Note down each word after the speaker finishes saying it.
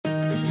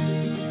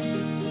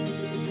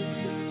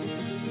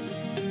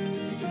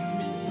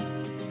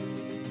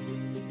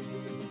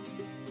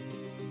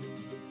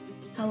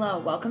Hello,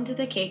 welcome to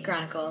the Kate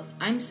Chronicles.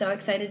 I'm so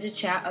excited to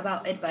chat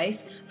about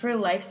advice for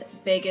life's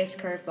biggest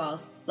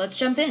curveballs. Let's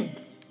jump in.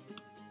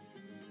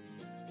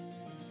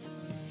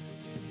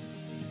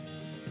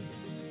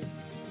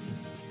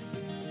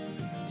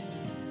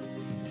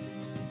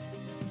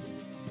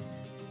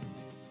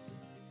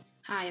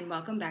 Hi, and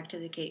welcome back to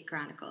the Kate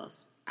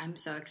Chronicles. I'm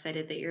so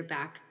excited that you're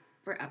back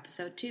for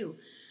episode 2.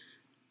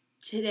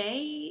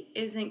 Today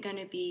isn't going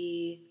to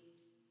be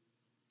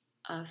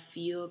a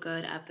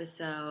feel-good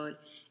episode.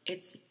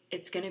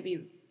 It's going to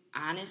be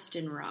honest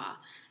and raw.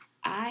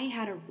 I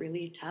had a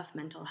really tough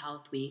mental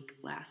health week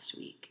last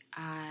week.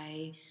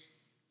 I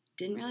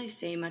didn't really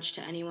say much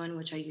to anyone,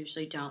 which I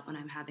usually don't when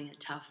I'm having a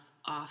tough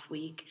off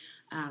week,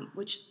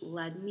 which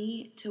led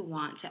me to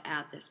want to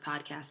add this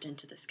podcast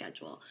into the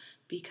schedule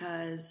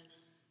because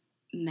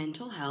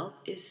mental health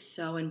is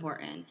so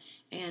important,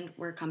 and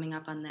we're coming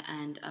up on the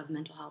end of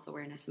Mental Health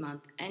Awareness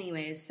Month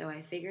anyways, so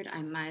I figured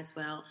I might as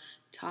well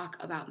talk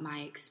about my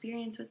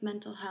experience with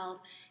mental health,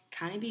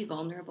 kind of be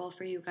vulnerable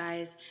for you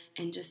guys,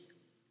 and just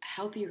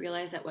help you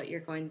realize that what you're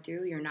going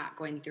through, you're not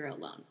going through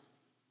alone.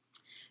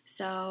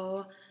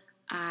 So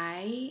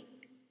I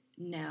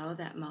know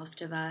that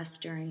most of us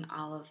during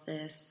all of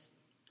this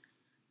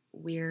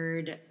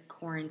weird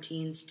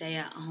quarantine, stay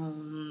at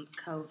home,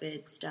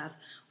 COVID stuff,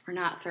 we're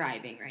not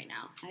thriving right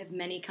now. I have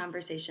many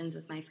conversations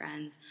with my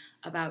friends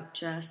about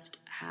just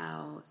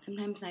how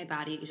sometimes my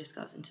body just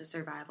goes into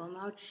survival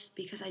mode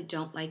because I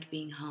don't like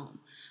being home.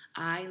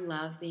 I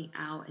love being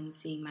out and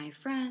seeing my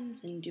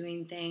friends and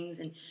doing things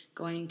and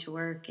going to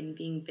work and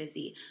being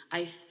busy.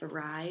 I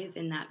thrive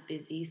in that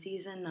busy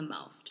season the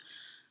most.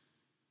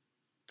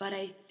 But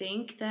I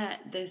think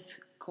that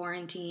this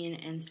quarantine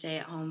and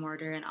stay-at-home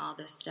order and all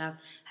this stuff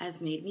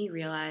has made me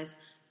realize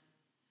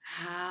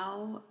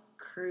how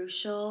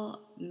crucial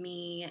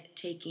me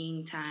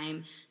taking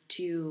time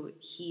to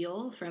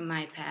heal from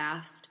my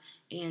past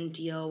and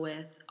deal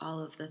with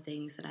all of the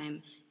things that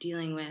I'm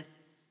dealing with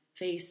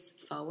face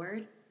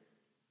forward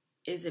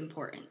is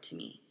important to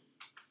me.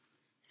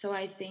 So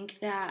I think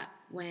that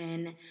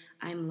when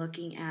I'm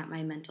looking at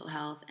my mental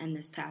health and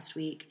this past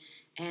week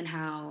and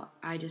how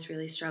I just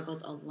really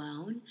struggled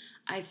alone,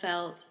 I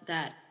felt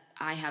that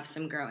I have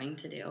some growing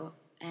to do.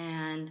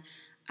 And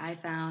I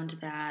found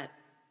that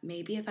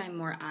maybe if I'm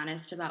more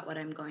honest about what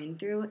I'm going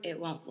through, it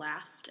won't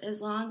last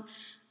as long.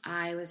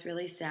 I was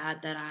really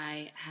sad that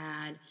I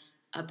had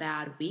a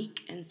bad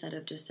week instead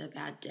of just a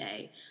bad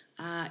day.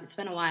 It's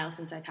been a while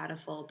since I've had a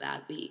full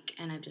bad week,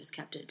 and I've just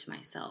kept it to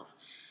myself.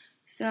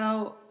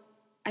 So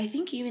I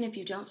think even if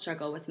you don't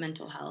struggle with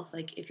mental health,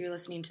 like if you're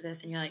listening to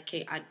this and you're like,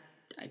 Kate, I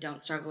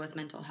don't struggle with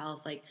mental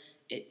health, like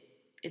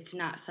it's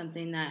not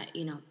something that,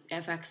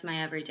 affects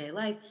my everyday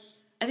life.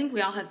 I think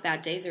we all have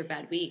bad days or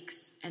bad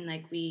weeks, and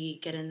like we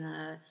get in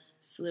the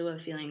slew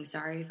of feeling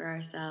sorry for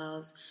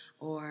ourselves,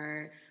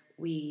 or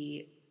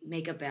we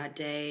make a bad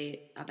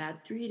day a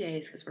bad 3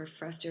 days because we're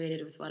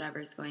frustrated with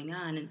whatever's going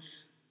on. And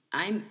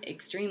I'm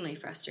extremely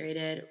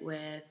frustrated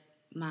with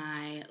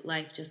my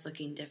life just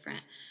looking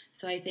different.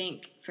 So I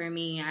think for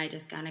me, I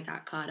just kind of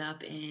got caught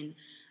up in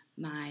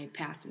my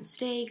past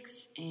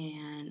mistakes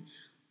and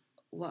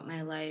what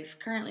my life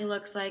currently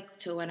looks like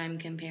to what I'm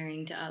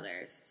comparing to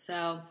others.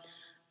 So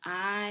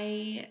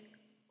I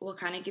will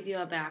kind of give you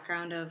a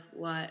background of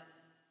what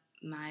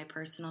my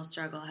personal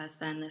struggle has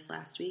been this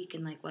last week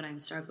and like what I'm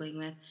struggling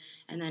with,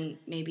 and then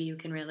maybe you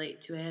can relate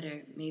to it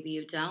or maybe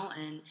you don't,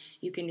 and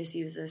you can just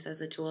use this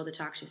as a tool to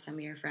talk to some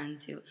of your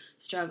friends who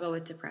struggle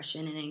with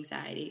depression and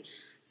anxiety.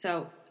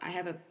 So I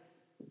have a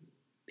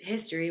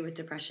history with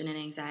depression and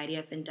anxiety.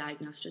 I've been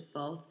diagnosed with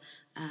both.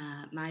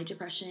 My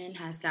depression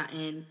has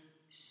gotten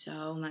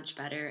so much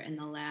better in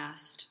the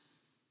last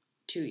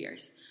 2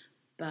 years,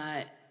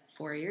 but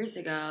 4 years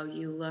ago,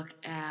 you look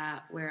at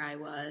where I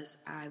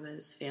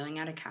was failing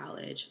out of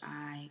college.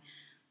 I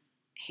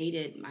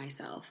hated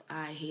myself.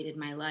 I hated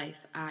my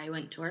life. I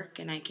went to work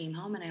and I came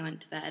home and I went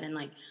to bed, and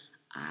like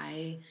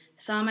I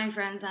saw my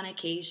friends on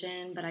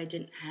occasion, but I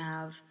didn't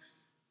have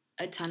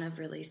a ton of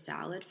really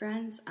solid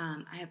friends.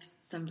 I have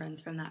some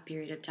friends from that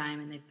period of time,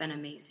 and they've been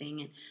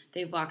amazing, and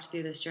they've walked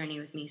through this journey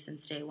with me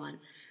since day one.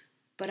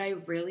 But I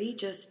really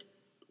just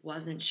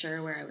wasn't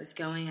sure where I was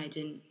going. I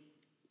didn't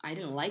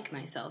like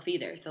myself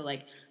either. So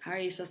like, how are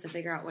you supposed to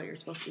figure out what you're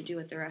supposed to do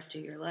with the rest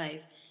of your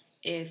life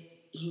if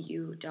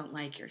you don't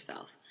like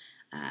yourself?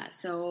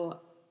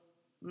 So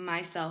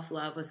my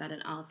self-love was at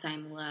an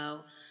all-time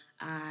low.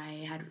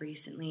 I had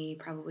recently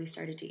probably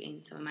started to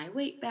gain some of my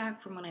weight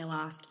back from when I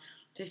lost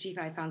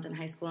 55 pounds in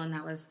high school, and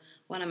that was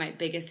one of my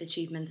biggest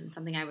achievements and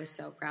something I was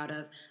so proud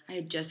of. I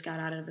had just got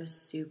out of a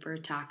super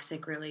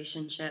toxic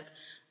relationship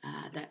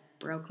that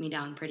broke me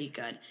down pretty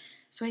good.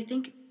 So I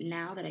think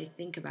now that I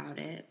think about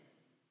it,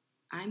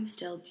 I'm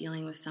still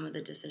dealing with some of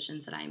the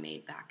decisions that I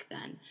made back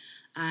then.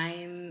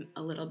 I'm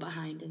a little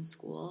behind in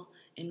school.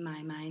 In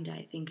my mind,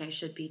 I think I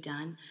should be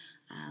done.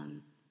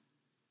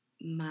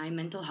 My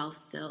mental health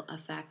still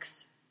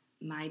affects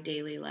my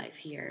daily life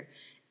here.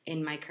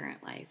 in my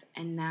current life.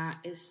 And that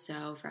is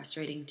so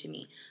frustrating to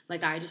me.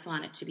 Like, I just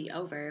want it to be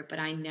over, but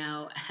I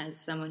know as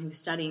someone who's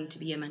studying to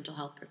be a mental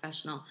health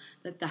professional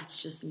that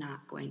that's just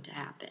not going to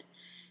happen.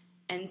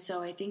 And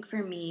so I think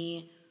for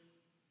me,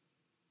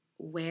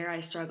 where I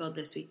struggled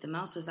this week the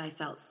most was I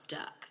felt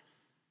stuck.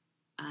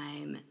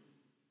 I'm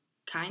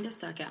kind of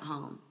stuck at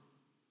home.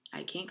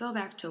 I can't go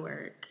back to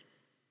work.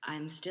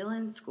 I'm still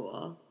in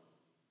school.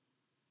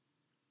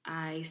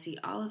 I see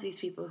all of these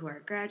people who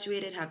are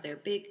graduated, have their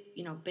big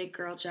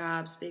girl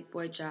jobs, big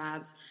boy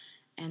jobs,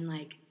 and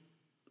like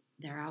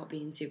they're out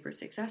being super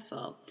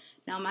successful.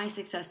 Now, my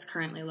success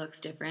currently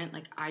looks different.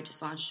 Like, I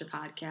just launched a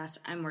podcast.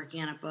 I'm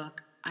working on a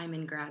book. I'm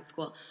in grad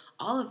school.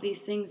 All of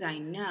these things I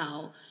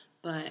know,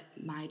 but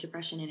my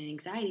depression and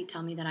anxiety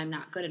tell me that I'm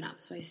not good enough.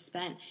 So I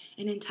spent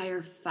an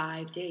entire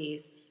 5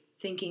 days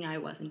thinking I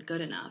wasn't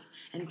good enough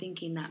and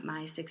thinking that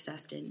my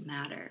success didn't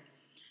matter.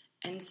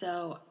 And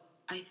so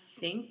I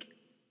think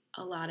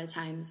a lot of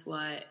times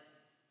what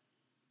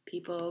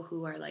people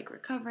who are like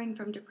recovering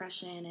from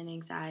depression and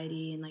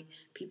anxiety and like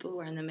people who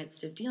are in the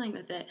midst of dealing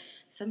with it,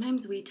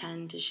 sometimes we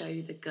tend to show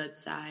you the good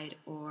side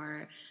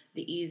or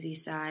the easy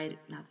side.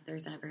 Not that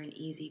there's ever an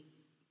easy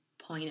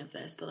point of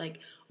this, but like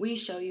we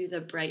show you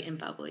the bright and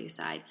bubbly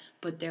side,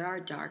 but there are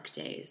dark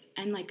days.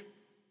 And like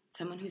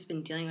someone who's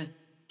been dealing with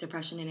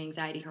depression and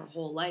anxiety her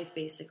whole life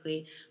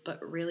basically, but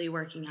really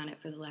working on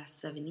it for the last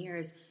 7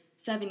 years,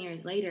 7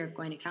 years later of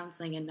going to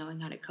counseling and knowing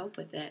how to cope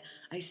with it,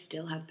 I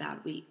still have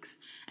bad weeks.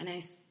 And I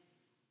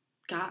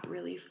got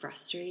really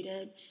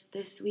frustrated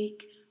this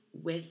week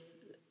with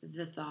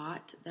the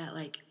thought that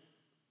like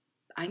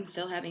I'm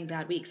still having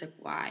bad weeks. Like,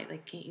 why?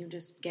 Like, can't you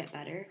just get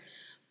better?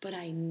 But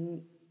I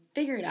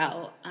figured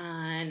out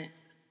on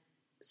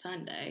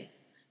Sunday,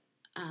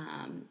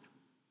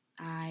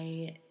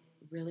 I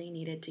really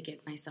needed to give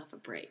myself a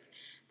break.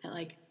 That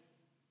like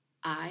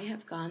I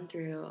have gone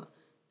through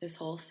this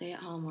whole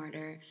stay-at-home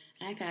order,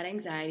 and I've had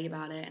anxiety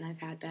about it, and I've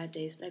had bad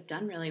days, but I've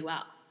done really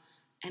well.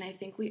 And I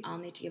think we all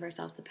need to give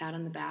ourselves a pat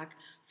on the back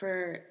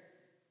for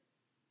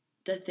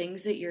the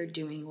things that you're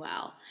doing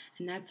well.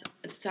 And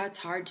that's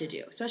hard to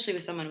do, especially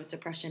with someone with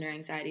depression or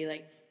anxiety.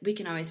 Like, we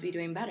can always be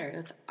doing better.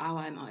 That's how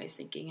I'm always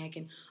thinking. I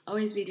can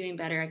always be doing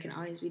better. I can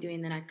always be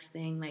doing the next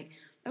thing. Like,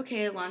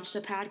 okay, I launched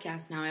a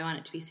podcast. Now I want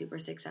it to be super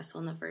successful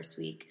in the first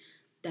week.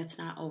 That's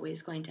not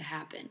always going to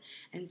happen.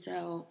 And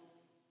so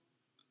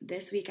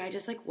this week I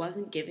just like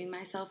wasn't giving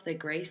myself the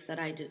grace that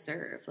I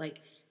deserve. Like,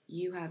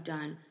 you have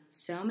done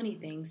so many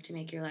things to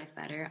make your life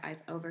better.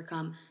 I've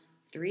overcome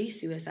 3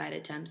 suicide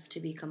attempts to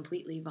be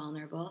completely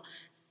vulnerable,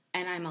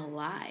 and I'm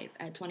alive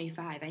at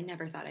 25. I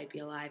never thought I'd be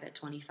alive at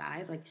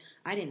 25. Like,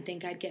 I didn't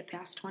think I'd get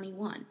past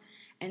 21.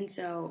 And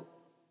so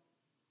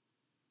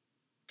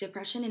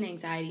depression and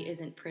anxiety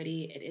isn't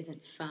pretty. It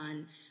isn't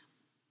fun.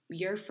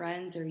 Your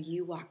friends or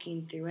you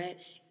walking through it,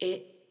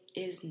 it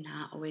is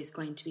not always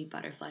going to be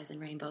butterflies and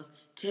rainbows.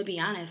 To be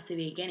honest, the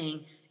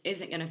beginning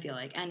isn't going to feel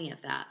like any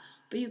of that.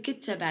 But you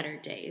get to better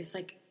days.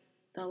 Like,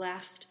 the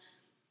last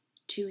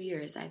 2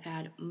 years, I've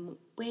had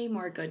way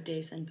more good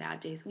days than bad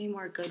days, way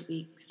more good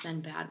weeks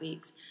than bad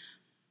weeks.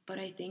 But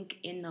I think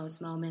in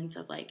those moments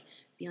of like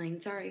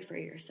feeling sorry for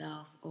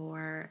yourself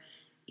or,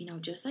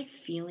 just like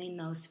feeling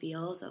those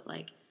feels of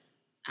like,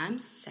 I'm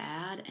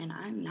sad and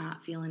I'm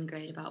not feeling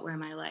great about where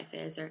my life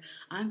is, or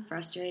I'm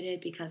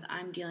frustrated because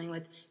I'm dealing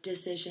with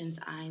decisions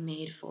I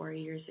made 4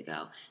 years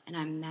ago and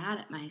I'm mad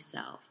at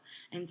myself.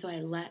 And so I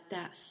let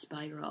that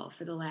spiral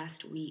for the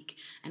last week,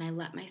 and I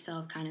let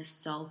myself kind of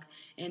sulk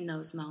in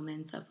those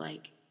moments of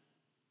like,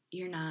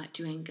 you're not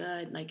doing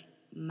good. Like,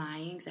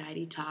 my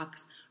anxiety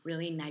talks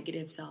really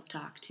negative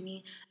self-talk to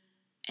me,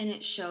 and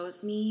it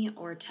shows me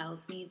or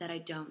tells me that I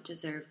don't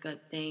deserve good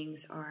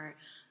things, or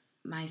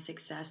my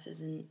success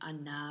isn't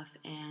enough,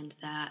 and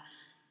that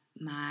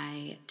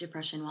my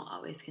depression will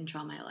always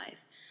control my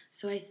life.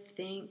 So I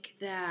think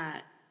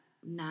that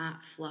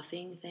not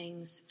fluffing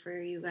things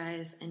for you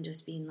guys and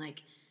just being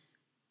like,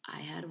 I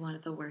had one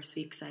of the worst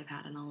weeks I've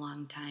had in a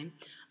long time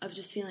of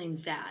just feeling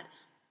sad.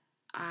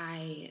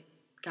 I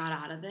got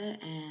out of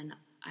it and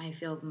I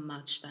feel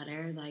much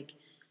better, like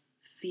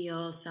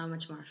feel so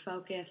much more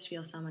focused,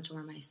 feel so much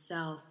more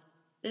myself.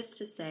 This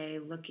to say,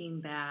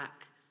 looking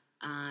back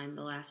on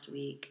the last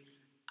week,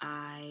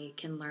 I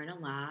can learn a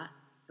lot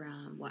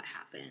from what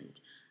happened.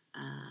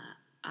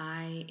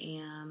 I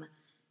am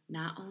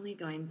not only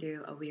going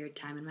through a weird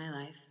time in my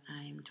life.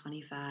 I'm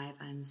 25.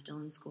 I'm still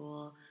in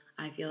school.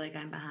 I feel like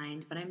I'm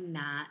behind, but I'm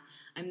not.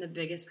 I'm the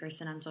biggest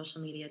person on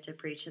social media to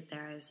preach that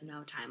there is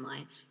no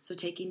timeline. So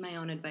taking my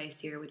own advice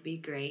here would be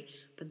great,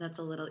 but that's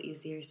a little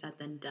easier said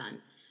than done.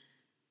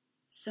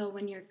 So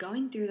when you're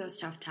going through those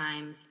tough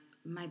times,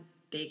 my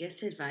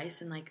biggest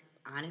advice, and like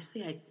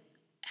honestly, I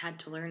had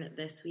to learn it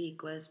this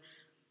week, was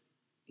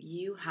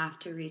you have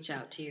to reach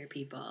out to your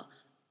people.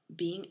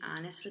 Being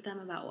honest with them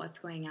about what's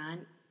going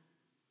on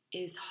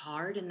is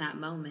hard in that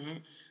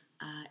moment.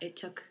 It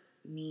took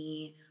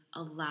me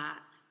a lot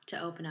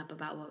to open up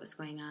about what was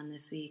going on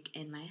this week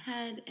in my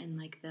head and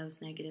like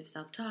those negative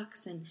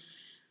self-talks. And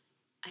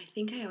I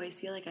think I always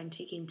feel like I'm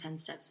taking 10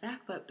 steps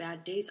back, but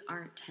bad days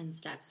aren't 10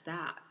 steps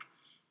back.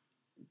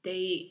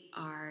 They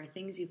are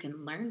things you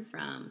can learn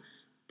from.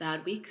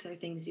 Bad weeks are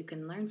things you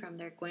can learn from.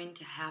 They're going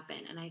to happen.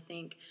 And I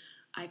think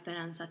I've been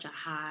on such a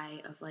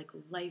high of like,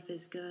 life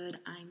is good,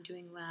 I'm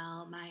doing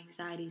well, my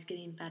anxiety's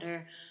getting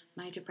better.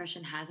 My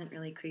depression hasn't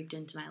really creeped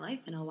into my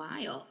life in a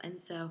while.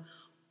 And so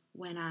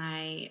when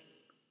I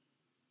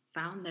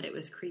found that it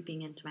was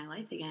creeping into my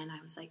life again,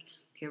 I was like,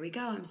 here we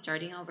go. I'm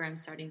starting over. I'm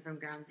starting from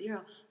ground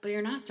zero. But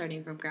you're not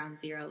starting from ground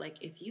zero.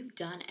 Like, if you've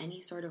done any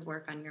sort of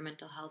work on your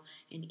mental health,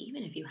 and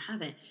even if you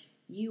haven't,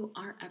 you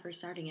aren't ever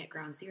starting at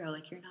ground zero.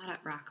 Like, you're not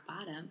at rock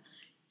bottom.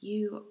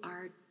 You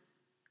are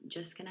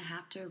just going to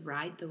have to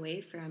ride the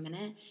wave for a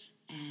minute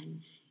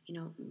and,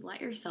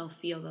 let yourself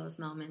feel those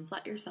moments.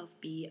 Let yourself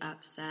be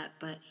upset.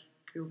 But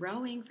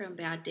growing from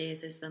bad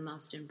days is the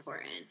most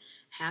important.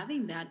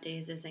 Having bad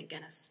days isn't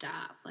going to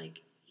stop.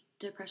 Like,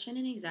 depression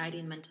and anxiety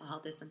and mental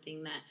health is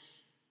something that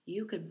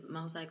you could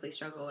most likely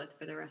struggle with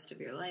for the rest of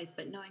your life,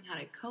 but knowing how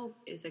to cope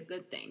is a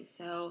good thing.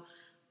 So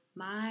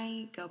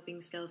my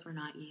coping skills were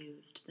not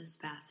used this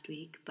past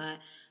week, but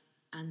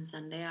on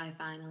Sunday I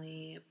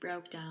finally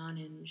broke down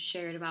and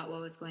shared about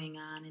what was going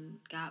on and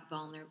got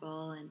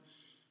vulnerable, and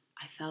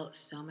I felt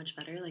so much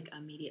better. Like,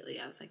 immediately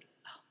I was like,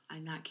 oh,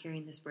 I'm not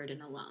carrying this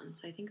burden alone.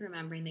 So I think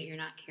remembering that you're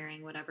not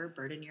carrying whatever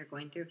burden you're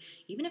going through,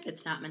 even if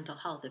it's not mental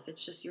health, if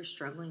it's just you're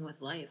struggling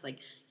with life, like,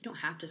 you don't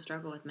have to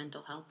struggle with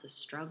mental health to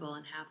struggle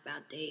and have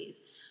bad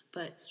days.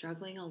 But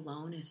struggling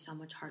alone is so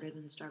much harder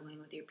than struggling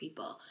with your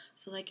people.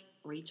 So, like,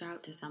 reach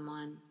out to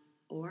someone,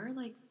 or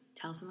like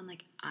tell someone,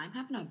 like, I'm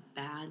having a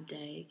bad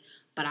day,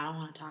 but I don't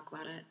want to talk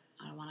about it.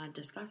 I don't want to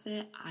discuss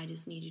it. I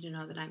just need you to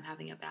know that I'm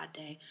having a bad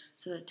day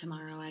so that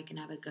tomorrow I can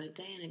have a good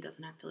day and it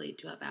doesn't have to lead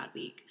to a bad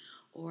week.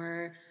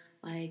 Or,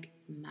 like,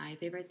 my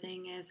favorite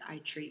thing is I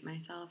treat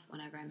myself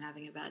whenever I'm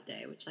having a bad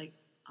day, which, like,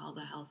 all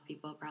the health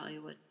people probably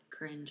would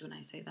cringe when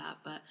I say that.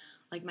 But,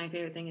 like, my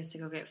favorite thing is to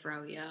go get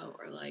froyo,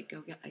 or, like, go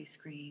get ice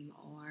cream,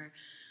 or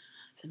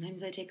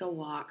sometimes I take a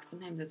walk.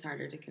 Sometimes it's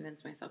harder to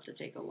convince myself to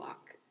take a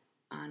walk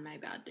on my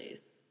bad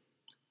days.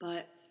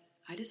 But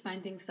I just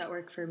find things that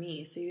work for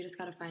me. So you just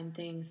got to find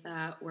things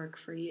that work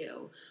for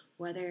you.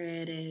 Whether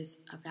it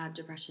is a bad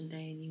depression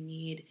day and you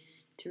need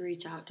to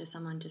reach out to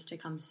someone just to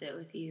come sit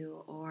with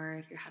you, or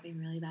if you're having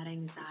really bad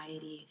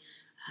anxiety,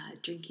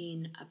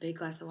 drinking a big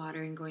glass of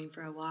water and going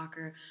for a walk,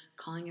 or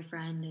calling a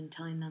friend and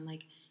telling them,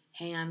 like,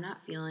 hey, I'm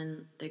not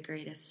feeling the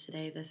greatest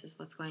today. This is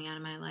what's going on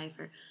in my life,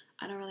 or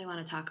I don't really want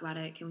to talk about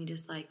it. Can we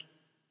just, like,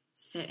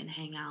 sit and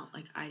hang out?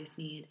 Like, I just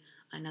need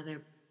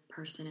another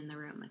person in the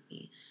room with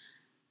me.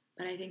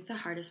 But I think the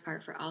hardest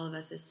part for all of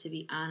us is to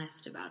be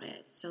honest about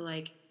it. So,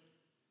 like,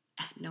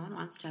 no one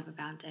wants to have a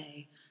bad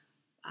day.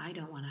 I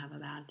don't want to have a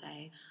bad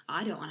day.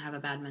 I don't want to have a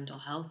bad mental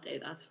health day,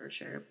 that's for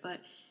sure.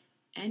 But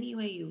any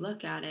way you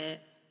look at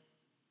it,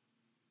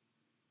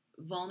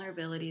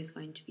 vulnerability is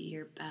going to be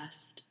your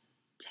best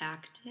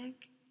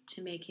tactic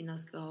to making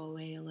those go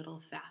away a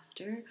little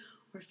faster,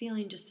 or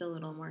feeling just a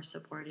little more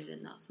supported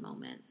in those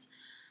moments.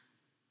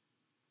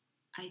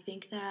 I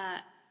think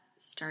that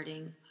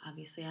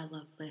obviously I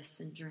love lists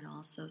and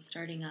journals, so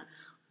starting a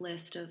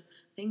list of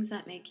things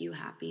that make you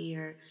happy,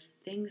 or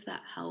things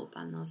that help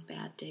on those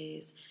bad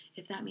days.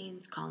 If that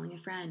means calling a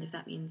friend, if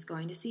that means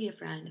going to see a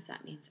friend, if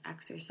that means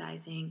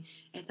exercising,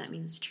 if that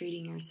means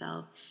treating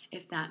yourself,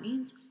 if that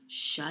means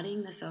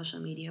shutting the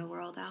social media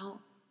world out.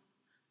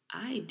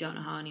 I don't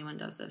know how anyone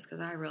does this, because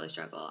I really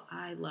struggle.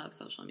 I love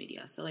social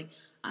media, so, like,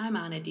 I'm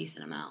on a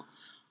decent amount.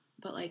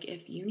 But, like,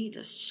 if you need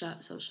to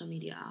shut social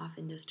media off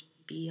and just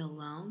be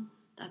alone,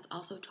 that's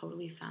also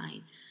totally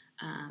fine.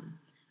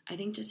 I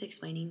think just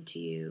explaining to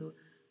you,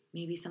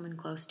 maybe someone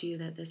close to you,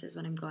 that this is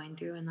what I'm going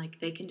through, and, like,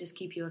 they can just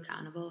keep you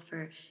accountable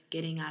for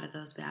getting out of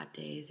those bad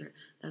days or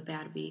the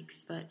bad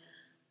weeks. But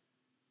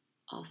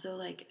also,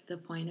 like, the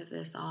point of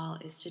this all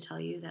is to tell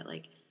you that,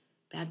 like,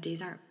 bad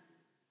days aren't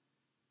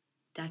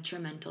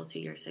detrimental to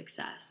your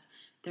success.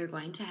 They're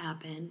going to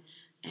happen,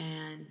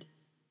 and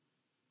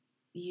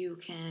you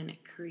can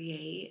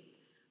create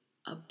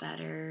a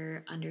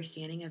better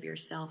understanding of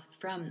yourself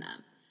from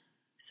them.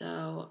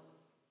 So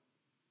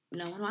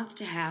no one wants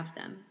to have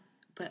them,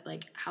 but,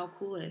 like, how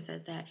cool is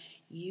it that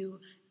you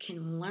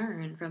can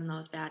learn from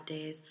those bad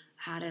days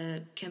how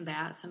to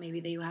combat, so maybe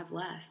you have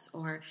less,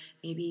 or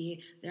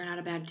maybe they're not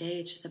a bad day,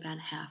 it's just a bad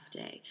half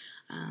day.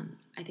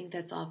 I think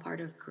that's all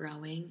part of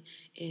growing,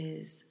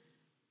 is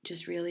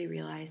just really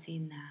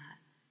realizing that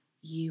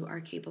you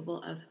are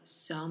capable of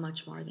so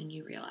much more than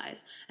you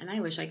realize. And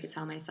I wish I could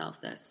tell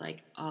myself this,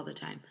 like, all the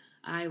time.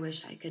 I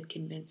wish I could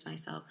convince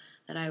myself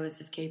that I was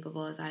as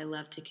capable as I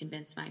love to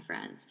convince my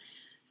friends.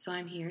 So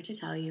I'm here to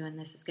tell you, and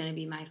this is going to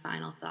be my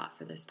final thought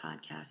for this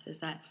podcast, is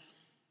that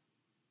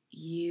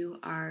you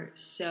are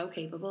so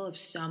capable of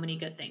so many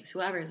good things.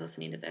 Whoever is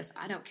listening to this,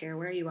 I don't care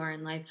where you are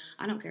in life.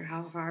 I don't care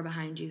how far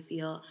behind you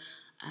feel.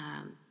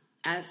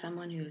 As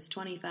someone who's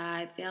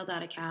 25, failed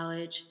out of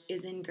college,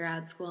 is in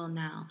grad school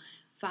now,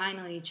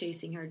 finally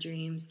chasing her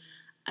dreams,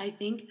 I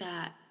think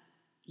that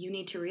you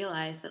need to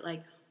realize that,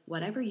 like,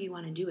 whatever you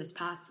want to do is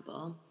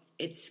possible.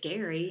 It's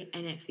scary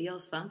and it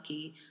feels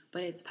funky,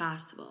 but it's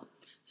possible.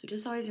 So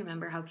just always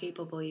remember how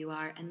capable you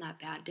are, and that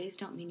bad days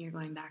don't mean you're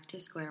going back to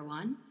square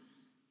one.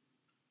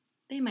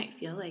 They might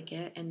feel like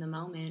it in the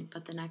moment,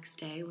 but the next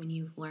day when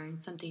you've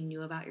learned something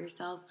new about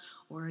yourself,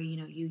 or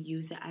you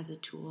use it as a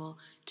tool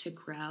to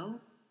grow,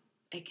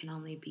 it can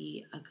only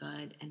be a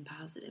good and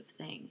positive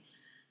thing.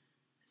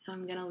 So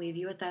I'm going to leave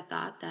you with that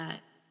thought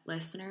that,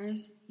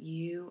 listeners,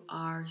 you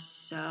are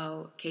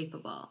so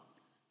capable.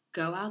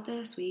 Go out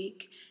this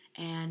week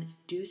and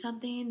do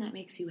something that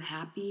makes you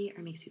happy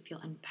or makes you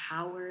feel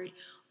empowered,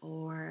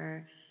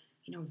 or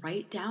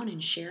write down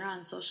and share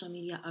on social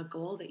media a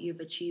goal that you've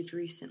achieved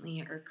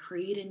recently, or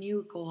create a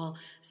new goal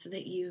so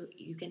that you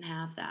can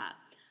have that.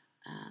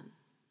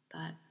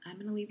 But I'm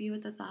going to leave you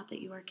with the thought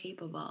that you are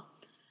capable.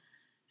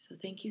 So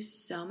thank you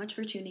so much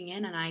for tuning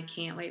in, and I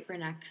can't wait for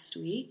next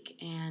week.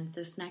 And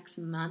this next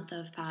month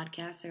of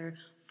podcasts are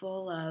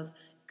full of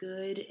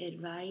good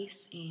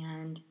advice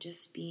and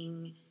just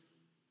being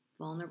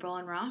vulnerable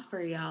and raw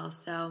for y'all.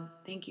 So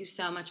thank you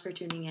so much for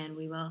tuning in.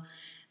 We will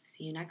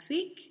see you next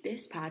week.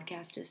 This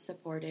podcast is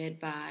supported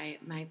by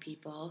my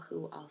people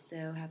who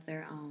also have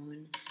their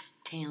own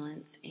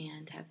talents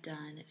and have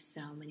done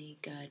so many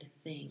good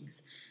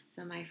things.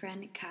 So my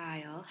friend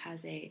Kyle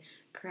has a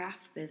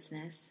craft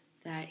business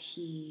that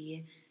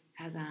he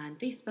has on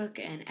Facebook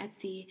and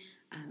Etsy.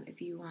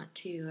 If you want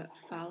to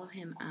follow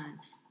him on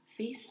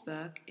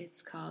Facebook,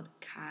 it's called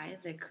Kai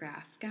the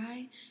Craft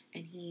Guy,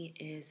 and he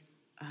is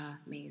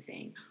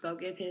amazing. Go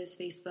give his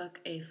Facebook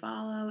a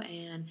follow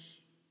and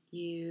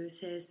use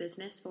his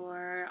business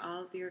for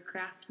all of your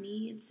craft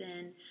needs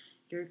and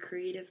your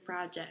creative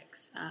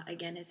projects.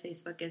 Again, his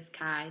Facebook is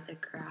Kai the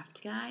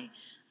Craft Guy,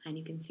 and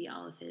you can see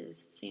all of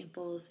his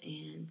samples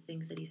and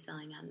things that he's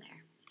selling on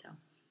there. So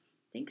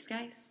thanks,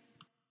 guys.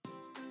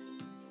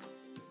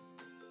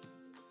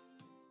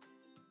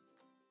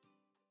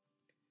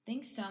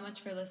 Thanks so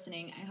much for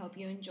listening. I hope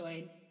you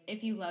enjoyed.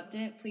 If you loved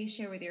it, please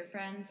share with your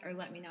friends or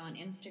let me know on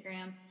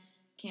Instagram.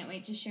 Can't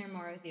wait to share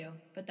more with you.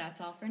 But that's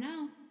all for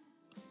now.